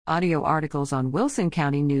Audio articles on Wilson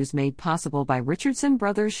County News made possible by Richardson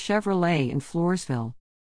Brothers Chevrolet in Floresville.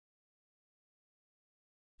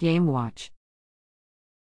 Game Watch.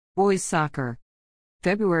 Boys Soccer.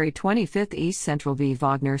 February 25th East Central v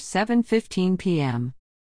Wagner 7:15 p.m.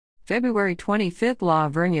 February 25th La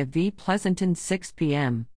Vernia v Pleasanton 6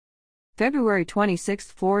 p.m. February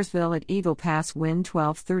 26th Floresville at Eagle Pass Win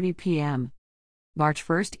 12:30 p.m. March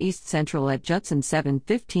 1st East Central at Judson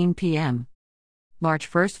 7:15 p.m.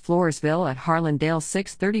 March 1st Floresville at Harlandale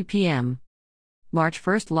 6:30 p.m. March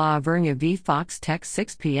 1st La Vernia v Fox Tech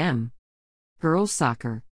 6 p.m. Girls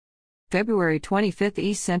Soccer. February 25th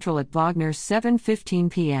East Central at Wagner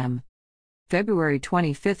 7:15 p.m. February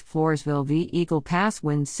 25th Floresville v Eagle Pass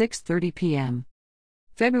Win 6:30 p.m.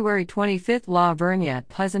 February 25th La Vernia at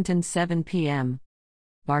Pleasanton 7 p.m.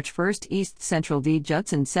 March 1st East Central v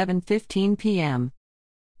Judson 7:15 p.m.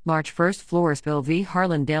 March 1st Floresville v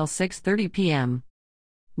Harlandale 6:30 p.m.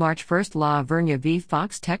 March 1st La Vernia v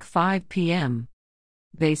Fox Tech 5 p.m.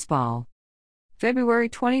 Baseball. February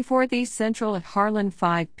 24th East Central at Harlan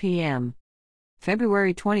 5 p.m.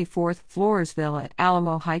 February 24th Floresville at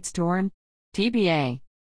Alamo Heights Torn, TBA.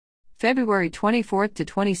 February 24th to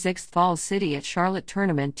 26th Falls City at Charlotte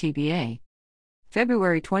Tournament TBA.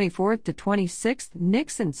 February 24th to 26th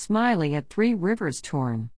Nixon Smiley at Three Rivers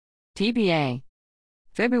Torn, TBA.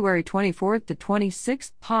 February 24th to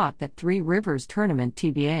 26th Pop at Three Rivers Tournament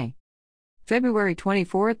TBA. February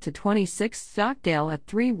 24th to 26th Stockdale at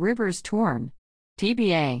Three Rivers Torn,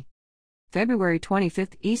 TBA. February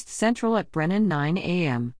 25th East Central at Brennan 9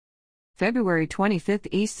 a.m. February 25th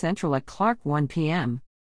East Central at Clark 1 p.m.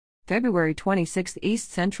 February 26th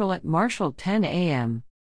East Central at Marshall 10 a.m.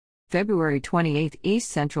 February 28th East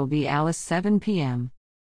Central v Alice 7 p.m.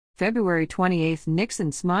 February 28th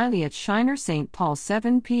Nixon Smiley at Shiner St. Paul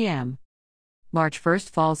 7 p.m. March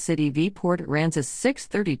 1st Falls City v Port Aransas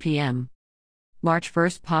 6:30 p.m. March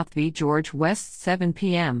 1st Poth v George West 7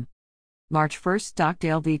 p.m. March 1st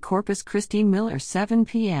Stockdale v Corpus Christi Miller 7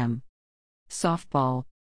 p.m. Softball.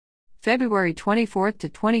 February 24th to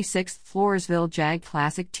 26th Floresville Jag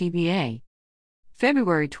Classic TBA.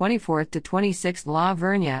 February 24th to 26th La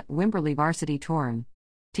Vernia at Wimberley Varsity Torn,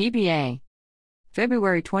 TBA.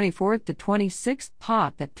 February 24th to 26th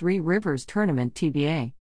Pop at Three Rivers Tournament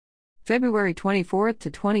TBA. February 24th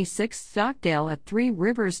to 26th Stockdale at Three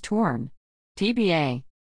Rivers Torn, TBA.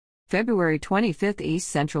 February 25th East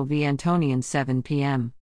Central v Antonian 7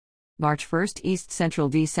 p.m. March 1st East Central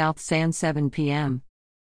v South San 7 p.m.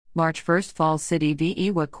 March 1st Falls City v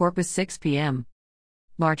Ewa Corpus 6 p.m.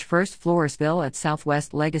 March 1st Floresville at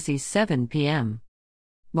Southwest Legacy 7 p.m.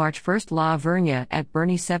 March 1st La Vernia at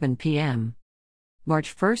Bernie 7 p.m.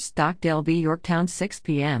 March 1st Stockdale v Yorktown 6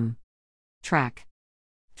 p.m. Track.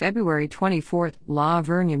 February 24th La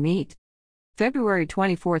Vernia Meet. February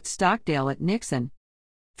 24th Stockdale at Nixon.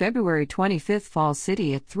 February 25th Falls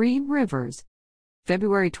City at Three Rivers.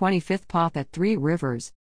 February 25th Poth at Three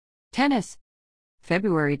Rivers. Tennis.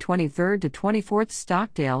 February 23rd to 24th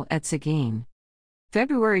Stockdale at Seguin.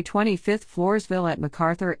 February 25th Floresville at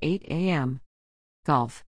MacArthur 8 a.m.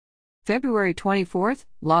 Golf. February 24th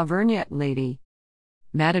La Vernia at Lady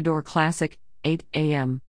Matador Classic 8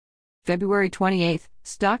 a.m. February 28th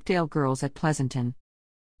Stockdale Girls at Pleasanton.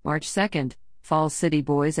 March 2nd Falls City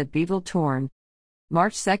Boys at Beeville Torn.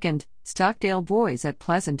 March 2nd Stockdale Boys at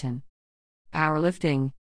Pleasanton.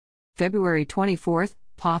 Powerlifting. February 24th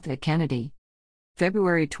Poth at Kennedy.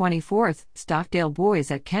 February 24th Stockdale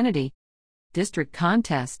Boys at Kennedy. District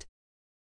Contest.